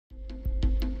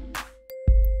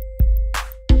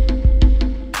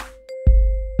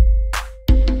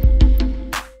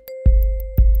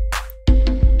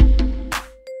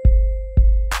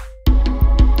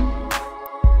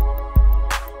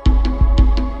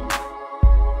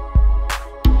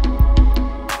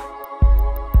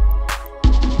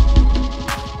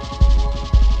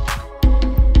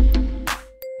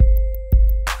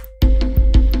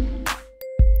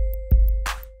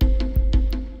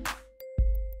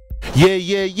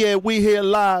Yeah, we here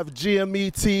live,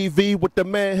 G.M.E-Tv with the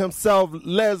man himself.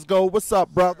 Let's go. What's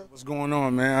up, brother? What's going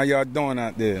on, man? How y'all doing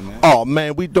out there, man? Oh,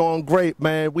 man, we doing great,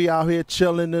 man. We out here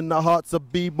chilling in the hearts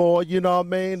of B-Boy, you know what I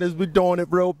mean? As we doing it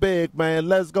real big, man.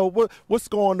 Let's go. What's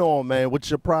going on, man, with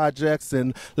your projects?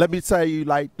 And let me tell you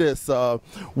like this,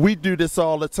 we do this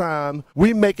all the time.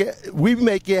 We make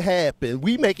it happen.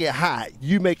 We make it hot.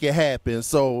 You make it happen.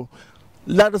 So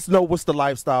let us know what's the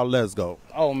lifestyle. Let's go.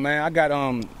 Oh man,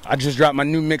 I just dropped my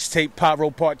new mixtape,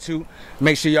 Pyro Part 2.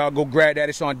 Make sure y'all go grab that.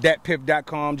 It's on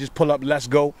datpiff.com. Just pull up Let's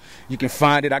Go. You can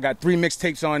find it. I got 3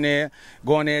 mixtapes on there.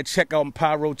 Go on there, check out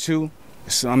Pyro 2.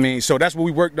 So that's what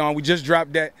we worked on. We just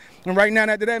dropped that. And right now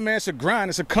after that, man, it's a grind.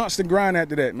 It's a constant grind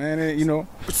after that, man. You know.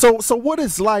 So what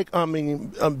is like,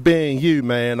 being you,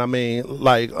 man?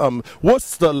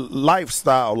 What's the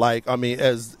lifestyle like,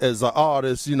 as an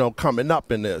artist, coming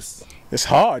up in this? It's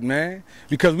hard, man,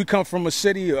 because we come from a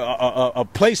city, a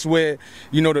place where,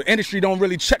 the industry don't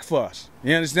really check for us.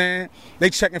 You understand? They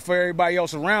checking for everybody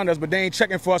else around us, but they ain't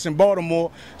checking for us in Baltimore.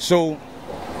 So,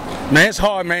 man, it's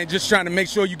hard, man, just trying to make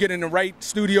sure you get in the right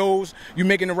studios, you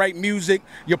making the right music,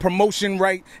 your promotion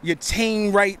right, your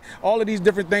team right, all of these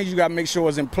different things you got to make sure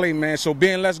is in play, man. So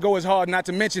being Let's Go is hard, not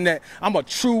to mention that I'm a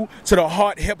true to the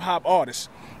heart hip-hop artist.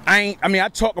 I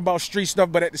talk about street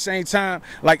stuff, but at the same time,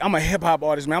 like, I'm a hip-hop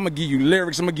artist, man. I'm going to give you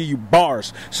lyrics, I'm going to give you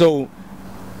bars. So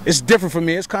it's different for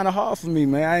me. It's kind of hard for me,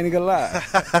 man. I ain't gonna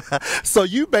lie. So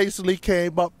you basically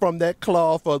came up from that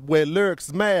cloth of where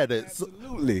lyrics mattered.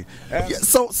 Absolutely.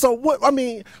 So what,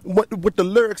 with the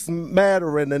lyrics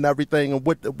mattering and everything, and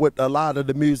with a lot of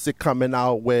the music coming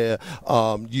out where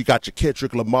you got your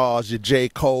Kendrick Lamar's, your J.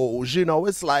 Cole's,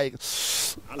 it's like,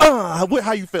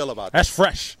 how you feel about that? That's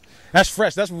fresh. That's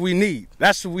fresh. That's what we need.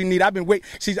 That's what we need. I've been waiting.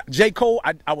 See, J. Cole,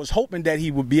 I was hoping that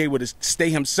he would be able to stay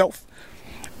himself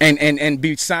and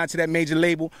be signed to that major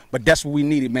label, but that's what we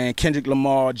needed, man. Kendrick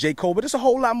Lamar, J. Cole, but there's a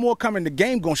whole lot more coming. The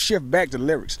game gonna shift back to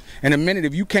lyrics. In a minute,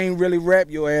 if you can't really rap,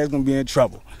 your ass gonna be in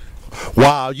trouble.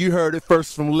 Wow, you heard it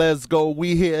first from Let's Go.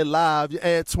 We here live,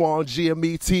 Antoine,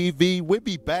 G.M.E.Tv. We'll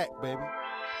be back, baby.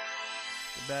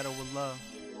 The battle with love.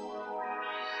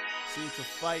 See, it's a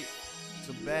fight, it's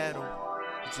a battle.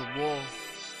 It's a war.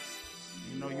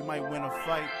 You might win a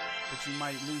fight, but you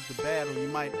might lose the battle. You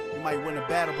might win a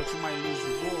battle, but you might lose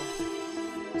the war.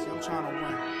 See, I'm trying to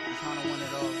win. I'm trying to win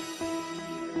it all.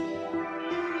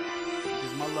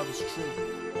 Because my love is true.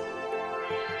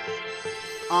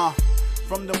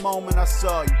 From the moment I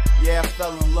saw you, yeah, I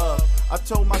fell in love. I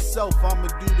told myself I'ma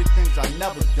do the things I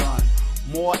never done.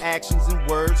 More actions than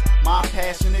words, my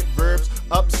passionate verbs.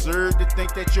 Absurd to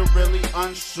think that you're really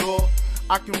unsure.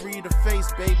 I can read a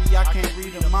face, baby, I can't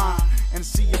read a mind. And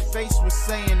see, your face was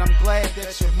saying, I'm glad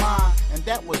that you're mine. And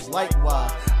that was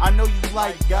likewise. I know you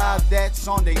like guys that's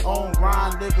on their own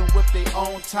grind, living with their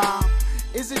own time.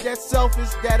 Is it that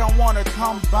selfish that I wanna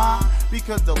combine?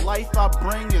 Because the life I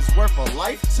bring is worth a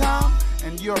lifetime.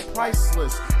 And you're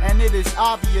priceless, and it is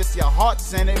obvious your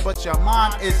heart's in it, but your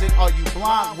mind isn't. Are you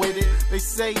blind with it? They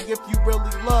say if you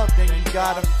really love, then you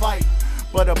gotta fight.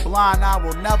 But a blind eye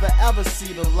will never ever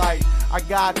see the light. I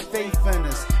got faith in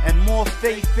us and more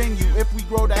faith in you. If we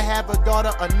grow to have a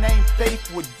daughter, a name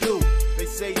Faith would do. They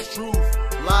say truth,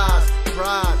 lies,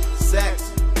 pride,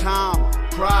 sex, time,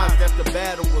 cries. That's the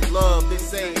battle with love. They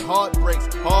say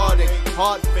heartbreaks, heartache,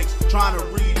 heart fakes, trying to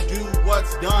redo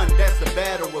what's done. That's the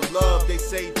battle with love. They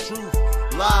say truth,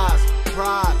 lies,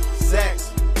 pride,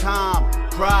 sex, time,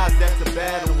 cries. That's the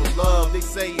battle with love. They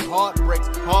say heartbreaks,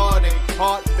 heartache,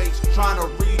 heart fakes, trying to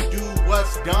redo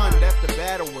what's done. That's the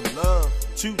battle with love.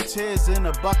 2 tears in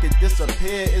a bucket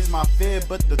disappear is my fear,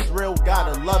 but the thrill,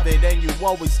 gotta love it. And you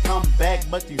always come back,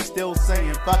 but you still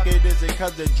saying fuck it. Is it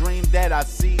cause the dream that I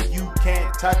see you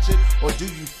can't touch it? Or do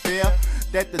you fear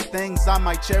that the things I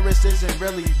might cherish isn't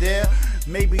really there?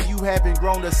 Maybe you haven't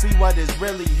grown to see what is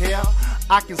really here.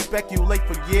 I can speculate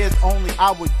for years, only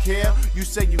I would care. You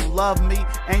say you love me,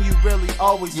 and you really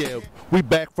always. Yeah, we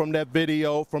back from that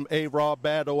video, from A-Raw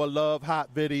Battle of Love, hot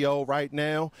video right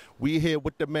now. We here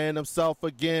with the man himself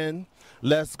again.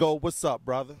 Let's go. What's up,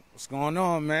 brother? What's going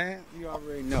on, man? You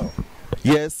already know.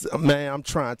 Yes, man, I'm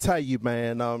trying to tell you,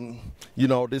 man,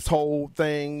 this whole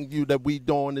thing that we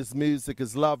doing, this music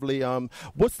is lovely.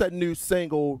 What's that new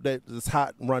single that is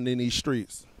hot and running these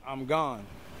streets? I'm Gone.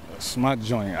 That's my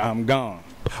joint. I'm Gone.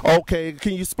 Okay,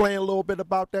 can you explain a little bit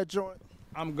about that joint?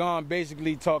 I'm Gone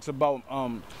basically talks about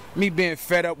me being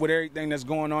fed up with everything that's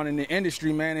going on in the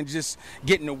industry, man, and just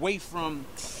getting away from,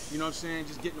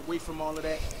 just getting away from all of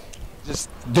that. just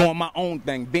doing my own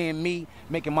thing, being me,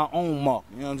 making my own mark.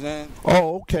 You know what I'm saying?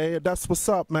 Oh, okay, that's what's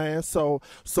up, man. So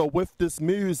with this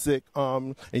music,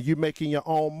 and you making your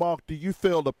own mark, do you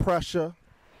feel the pressure?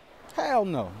 Hell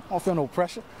no, I don't feel no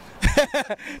pressure.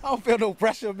 I don't feel no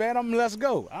pressure, man. Let's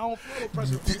go. I don't feel no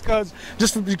pressure because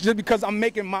just because I'm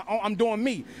making my own, I'm doing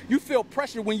me. You feel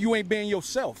pressure when you ain't being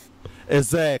yourself.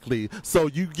 Exactly. So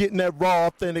you getting that raw,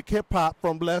 authentic hip hop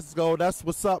from Let's Go. That's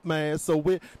what's up, man. So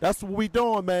that's what we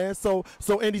doing, man. So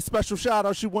any special shout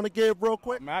outs you want to give real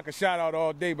quick? Man, I could shout out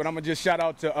all day, but I'm gonna just shout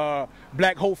out to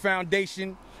Black Hope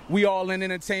Foundation, We All in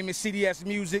Entertainment, CDS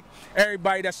Music,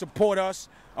 everybody that support us.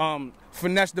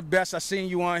 Finesse the Best, I seen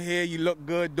you on here, you look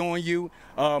good doing you,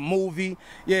 movie.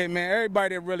 Yeah, man,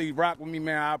 everybody that really rock with me,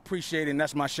 man, I appreciate it, and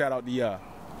that's my shout out to y'all.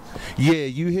 Yeah,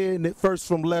 you hearing it first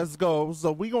from Let's Go.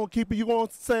 So we gonna keep it, you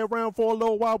gonna stay around for a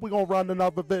little while, we gonna run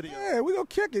another video. Yeah, we gonna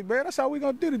kick it, man, that's how we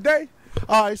gonna do today.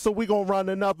 All right, so we gonna run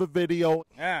another video.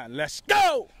 Yeah, let's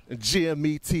go!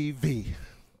 G.M.E-Tv.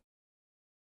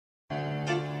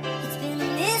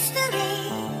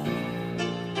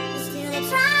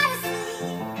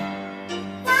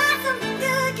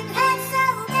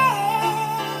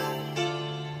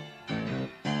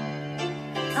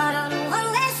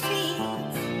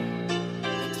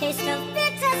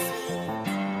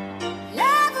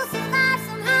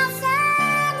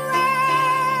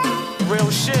 Real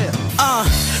shit.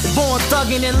 Born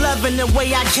thuggin' and loving the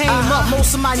way I came up.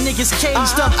 Most of my niggas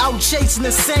caged up, out chasing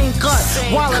the same cut.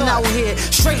 Wildin' out here,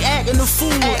 straight acting the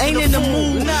fool, ain't in the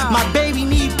mood. My baby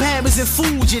need pampers and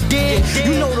food, you dig?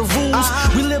 You know the rules.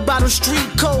 We live by them street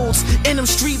codes, in them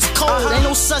streets cold. Ain't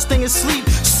no such thing as sleep.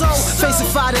 So face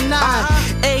it 5 to 9.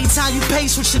 Every time you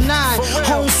pace with your 9,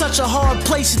 home's such a hard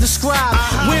place to describe.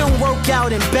 We don't work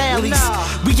out in valleys,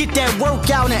 we get that work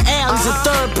out in alleys. A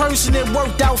third person that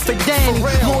worked out for Danny.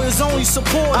 Lawyers only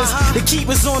support us, to keep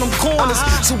us on them corners,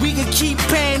 so we can keep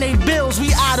paying they bills.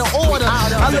 We out of order.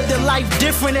 I lived a life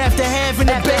different after having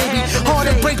a baby. Hard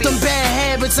to break them bad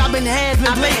habits I've been having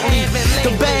lately.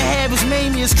 The bad habits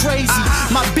made me as crazy.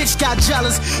 My bitch got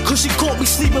jealous, cause she caught me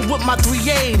sleeping with my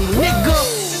 380.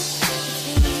 Nigga.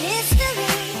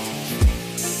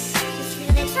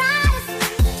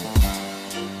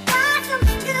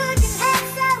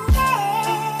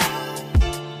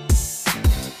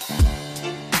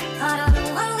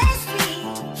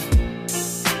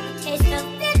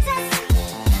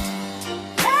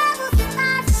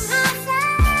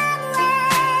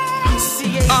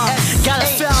 Gotta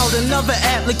fill out another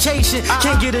application.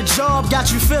 Can't get a job,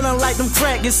 got you feeling like them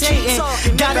crackers hating.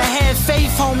 Gotta have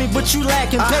faith, homie, but you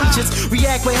lacking patience.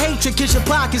 React with hatred, cause your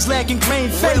pockets lacking green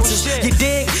faces. You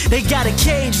dig? They got a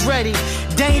cage ready.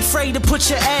 They ain't afraid to put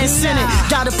your ass in it.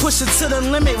 Gotta push it to the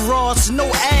limit, Ross,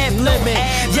 no ad limit.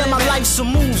 Yeah, my life's a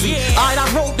movie. Alright, I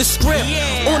wrote the script.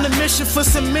 On a mission for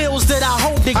some meals that I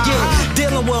hope to get.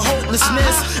 Dealing with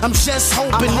hopelessness, I'm just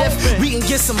hoping if we can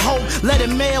get some hope. Let it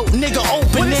mail, nigga,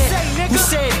 open it. Who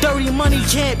said dirty money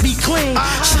can't be clean?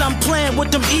 Shit, I'm playing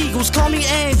with them Eagles, call me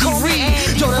Andy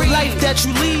Reid. Yo, the life that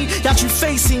you lead, got you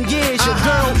facing years. Your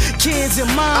girl, kids,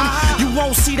 and mom, you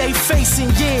won't see they facing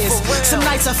years. Some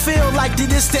nights I feel like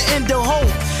that it's the end of hope.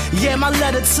 Yeah, my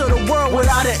letter to the world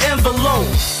without an envelope.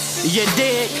 You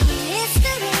dig?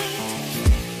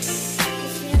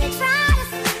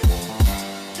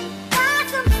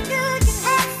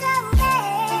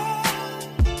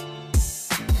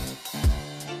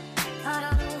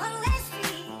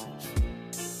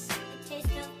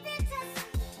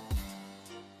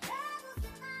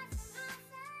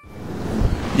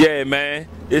 Yeah, man,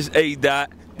 it's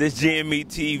A-Dot, this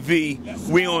G.M.E-Tv.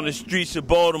 We on the streets of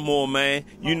Baltimore, man.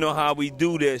 You know how we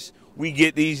do this. We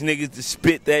get these niggas to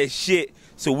spit that shit.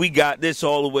 So we got this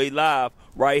all the way live,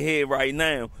 right here, right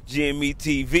now.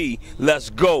 G.M.E-Tv,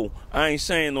 let's go. I ain't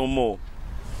saying no more.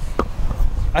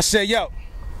 I said, yo,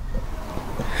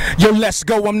 let's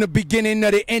go, I'm the beginning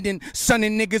of the ending.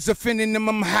 Sunning niggas offending them,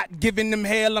 I'm hot, giving them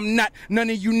hell, I'm not. None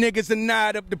of you niggas are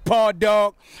not up to par,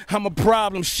 dog. I'm a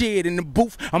problem, shit, in the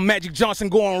booth, I'm Magic Johnson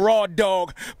going raw,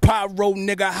 dog. Pyro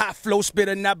nigga, hot flow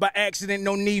spitter, not by accident,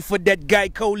 no need for that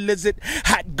Geico lizard.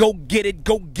 Hot, go get it,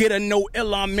 go get her, no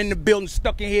illa, I'm in the building,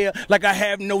 stuck in here like I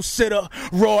have no sitter.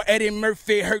 Raw Eddie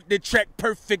Murphy, hurt the track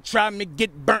perfect, try me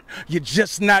get burnt, you're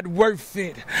just not worth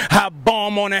it. Hot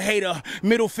bomb on a hater,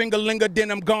 middle finger linger,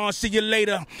 then I'm gone, see you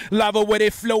later. Lava where they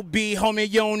flow be, homie,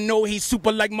 you don't know he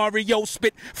super like Mario,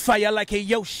 spit fire like a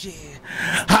Yoshi.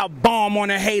 Hot bomb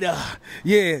on a hater.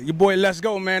 Yeah, your boy, let's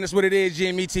go, man. That's what it is,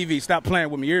 G.M.E-Tv. Stop playing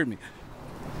with me, you heard me?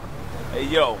 Hey,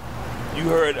 yo, you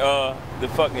heard the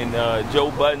fucking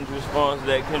Joe Budden's response to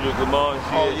that Kendrick Lamar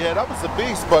shit? Oh yeah, that was a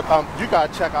beast. But you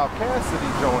gotta check out Cassidy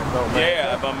joint though, man.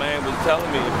 Yeah, my man was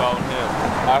telling me about him.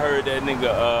 I heard that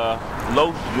nigga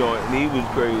Los joint, and he was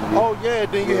crazy. Oh yeah,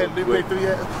 then you had Big 3.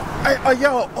 Hey,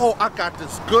 yo, I got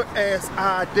this good ass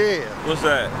idea. What's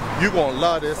that? You gonna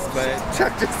love this, man.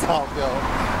 Check this out, yo.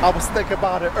 I was thinking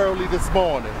about it early this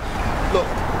morning. Look,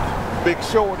 Big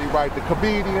Shorty, right, the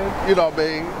comedian, you know what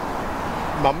I mean?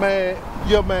 My man,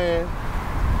 your man,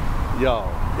 yo,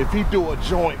 if he do a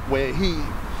joint where he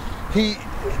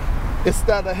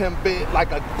instead of him being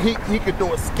like he could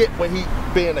do a skit where he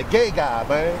being a gay guy,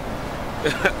 man.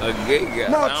 A gay guy?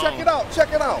 No, check it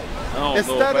out. I don't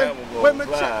Instead know of, wait a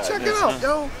minute, check it out,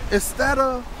 yo. Instead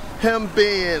of him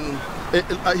being,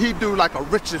 he do like a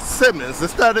Richard Simmons.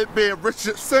 Instead of it being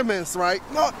Richard Simmons, right?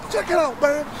 No, check it out,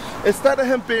 man. Instead of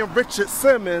him being Richard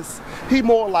Simmons, he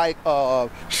more like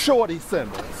Shorty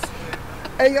Simmons.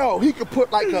 Hey, yo, he could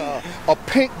put like a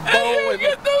pink bow. Hey,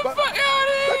 get the fuck out of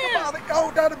here! Think about it, yo,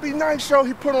 that'd be nice, yo.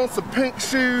 He put on some pink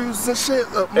shoes and shit.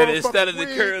 And instead of the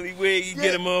curly wig, you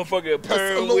get a motherfucking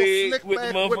perm wig with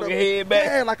the motherfucking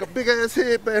headband. Yeah, like a big ass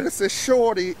headband that says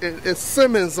Shorty and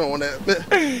Simmons on it.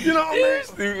 You know what I mean?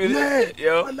 Stupid man,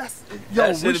 yo. Yo,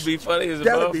 that shit'd be funny as a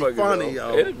motherfucker. That'd be funny,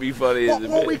 yo. It'd be funny as a bitch.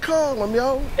 What we call him,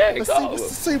 yo? Yeah, Let's call him.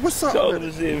 see what's up Call with him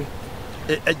it. and see.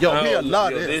 Yo, he'll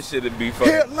love this. This shit'd be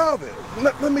funny. He'll love it.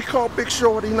 Let me call Big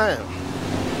Shorty now.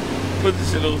 Put the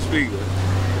shit on speaker.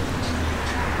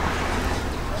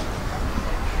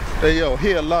 Hey, yo,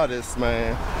 he'll love this,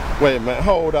 man. Wait a minute,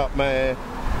 hold up, man.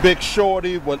 Big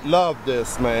Shorty would love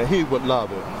this, man. He would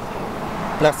love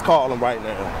it. Let's call him right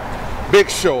now. Big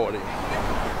Shorty.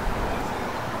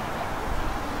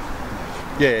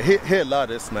 Yeah, he'll love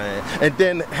this, man. And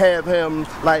then have him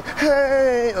like,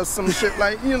 hey, or some shit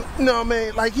like, you know what I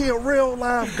mean? Like he a real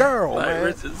live girl, like man.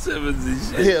 Richard Simmons and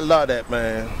shit. He'll love that,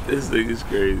 man. This nigga's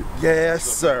crazy. Yes,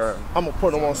 sir. I'm gonna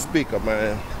put him on speaker,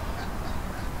 man.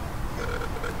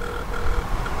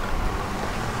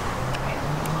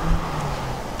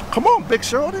 Come on, Big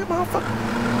Shorty, motherfucker.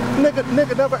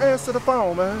 Nigga never answer the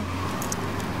phone, man.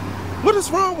 What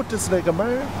is wrong with this nigga,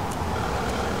 man?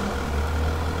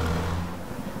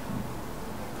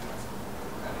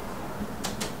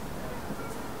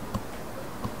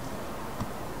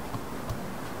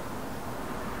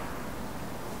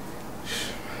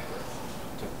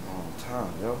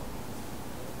 Yo.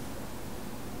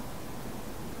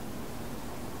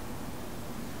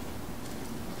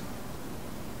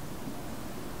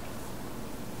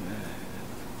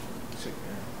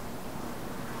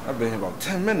 I've been here about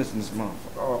 10 minutes in this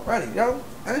motherfucker already, yo.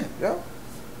 Hey, yo.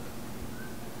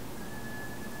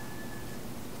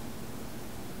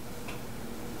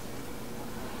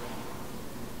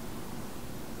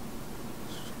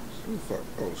 Who the fuck?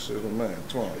 Oh shit, man,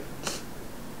 20.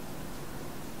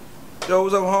 Yo,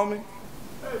 what's up, homie? Hey,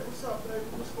 what's up, baby?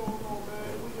 What's going on,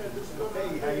 man? We had this good.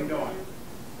 Hey, how you doing?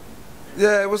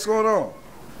 Yeah, what's going on?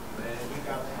 Man, we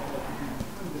got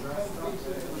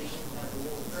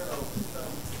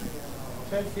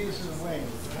 10 pieces of wings.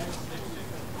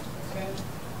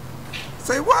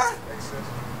 Say what?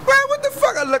 Man, what the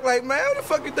fuck I look like, man? What the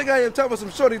fuck you think I am talking about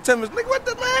some shorty Timbers? Nigga, what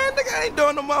the man? Nigga, I ain't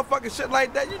doing no motherfucking shit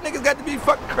like that. You niggas got to be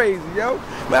fucking crazy, yo.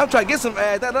 Man, I'm trying to get some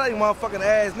ass. That ain't motherfucking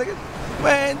ass, nigga.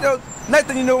 Man, yo, next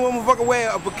thing you know, I'm motherfucking wear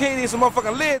a bikini and some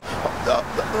motherfucking lid.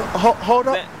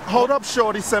 Hold up,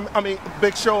 shorty.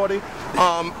 Big Shorty.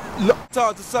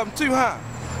 Talk to something too, huh?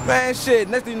 Man, shit,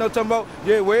 next thing you know, talking about,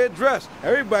 yeah, wear a dress.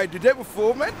 Everybody did that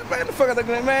before. Man, the fuck I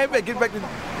looking at, man, better get back to...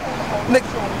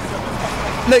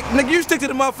 Nigga, you stick to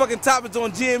the motherfucking topics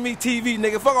on G.M.E-Tv,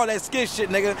 nigga. Fuck all that skit shit,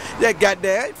 nigga. That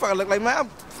goddamn, you fucking look like, man,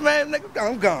 nigga,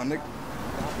 I'm gone, nigga.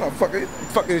 Motherfucker,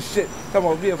 fucking shit. Come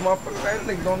on, be a motherfucker, man.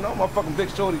 Niggas don't know, motherfucking Big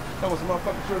Shorty. That was some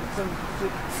motherfucking shorty.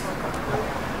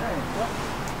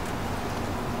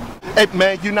 Hey,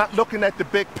 man, you're not looking at the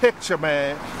big picture,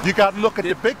 man. You got to look at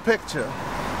the big picture.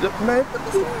 Man, what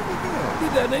the fuck?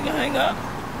 Did that nigga hang up?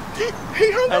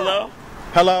 He hung up. Hello?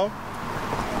 Hello?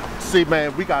 See,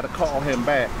 man, we got to call him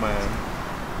back,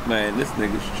 man. Man, this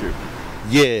nigga's tripping.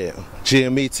 Yeah,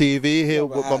 G.M.E-Tv here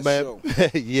Another with my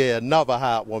man. Yeah, another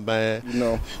hot one, man. You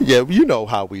know. Yeah, you know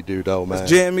how we do, though, man. It's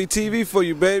G.M.E-Tv for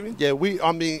you, baby. Yeah,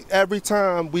 every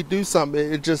time we do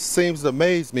something, it just seems to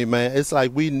amaze me, man. It's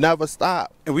like we never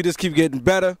stop. And we just keep getting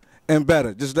better and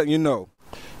better, just letting you know.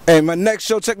 Hey, my next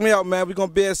show, check me out, man. We're going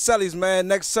to be at Sully's, man,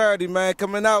 next Saturday, man.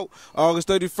 Coming out August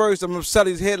 31st. I'm at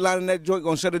Sully's headlining that joint.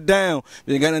 Going to shut it down. If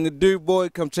you ain't got nothing to do, boy,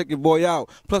 come check your boy out.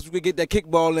 Plus, we can get that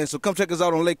kickball in. So come check us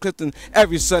out on Lake Clifton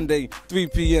every Sunday, 3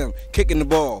 p.m. Kicking the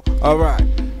ball. All right.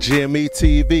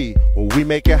 G.M.E-Tv. When we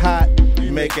make it hot,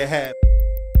 we make it happen.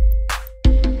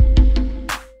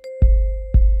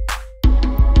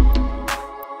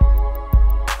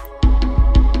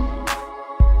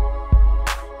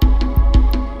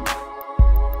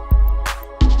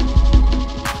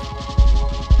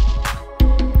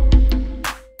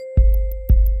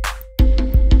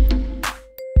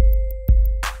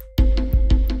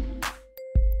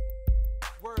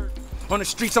 On the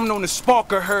streets, I'm known as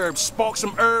Spark a Herb. Spark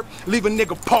some herb, leave a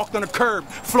nigga parked on the curb.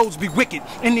 Flows be wicked,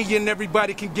 any and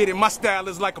everybody can get it. My style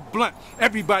is like a blunt,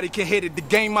 everybody can hit it. To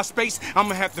gain my space,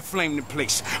 I'ma have to flame the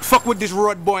place. Fuck with this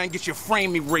road boy and get your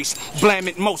frame erased. Blam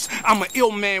it most, I'm an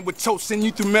ill man with toast. Send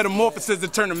you through metamorphosis to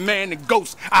turn a man to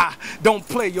ghost. Ah, don't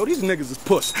play, yo, these niggas is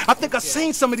puss. I think I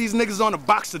seen some of these niggas on a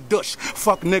box of dush.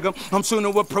 Fuck nigga, I'm soon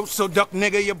to approach, so duck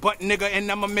nigga, your butt nigga, and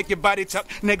I'ma make your body tuck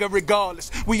nigga regardless.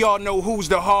 We all know who's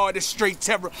the hardest, straight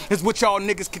terror is what y'all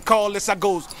niggas can call this. I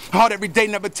goes hard every day,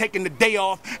 never taking the day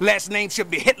off. Last name should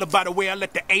be Hitler, by the way, I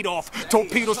let the 8 off.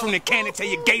 Torpedoes from the cannon tear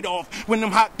your gate off. When them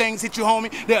hot things hit you,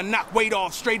 homie, they'll knock weight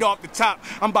off, straight off the top.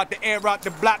 I'm about to air out the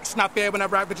block. It's not fair when I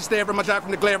ride, but you stare from my drive from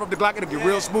the glare of the Glock. It'll get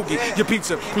real spooky. Your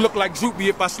pizza look like droopy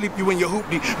if I sleep you in your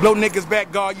hoopty. Blow niggas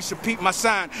back, guard, you should peep my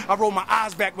sign. I roll my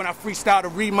eyes back when I freestyle to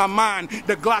read my mind.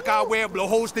 The Glock I wear, blow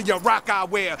holes to your rock I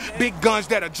wear. Big guns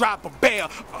that'll drop a bear.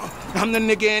 I'm the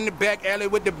nigga in the back alley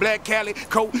with the black Cali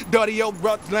coat. Dirty old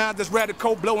rough lines that's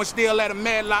radical, blowing steel at a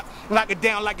mad lock. Lock it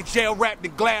down like a jail wrap, the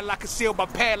glad lock concealed by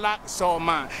padlock. It's all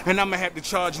mine, and I'ma have to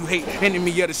charge you hate.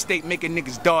 Enemy of the state, making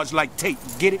niggas dodge like tape.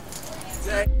 Get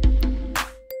it?